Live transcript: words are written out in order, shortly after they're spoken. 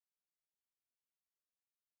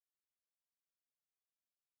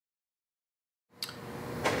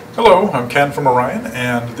Hello, I'm Ken from Orion,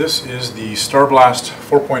 and this is the StarBlast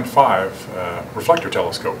 4.5 reflector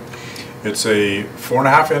telescope. It's a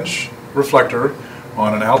 4.5 inch reflector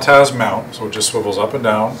on an Altaz mount, so it just swivels up and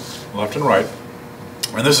down, left and right.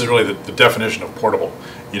 And this is really the definition of portable.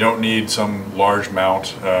 You don't need some large mount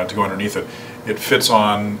to go underneath it. It fits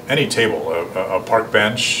on any table, a park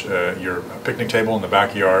bench, your picnic table in the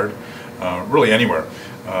backyard, really anywhere.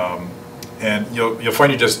 And you'll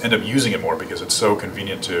find you just end up using it more because it's so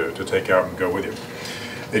convenient to take out and go with you.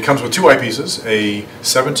 It comes with two eyepieces, a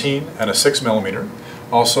 17 and a 6 millimeter,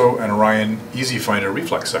 also an Orion Easy Finder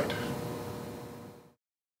reflex sight.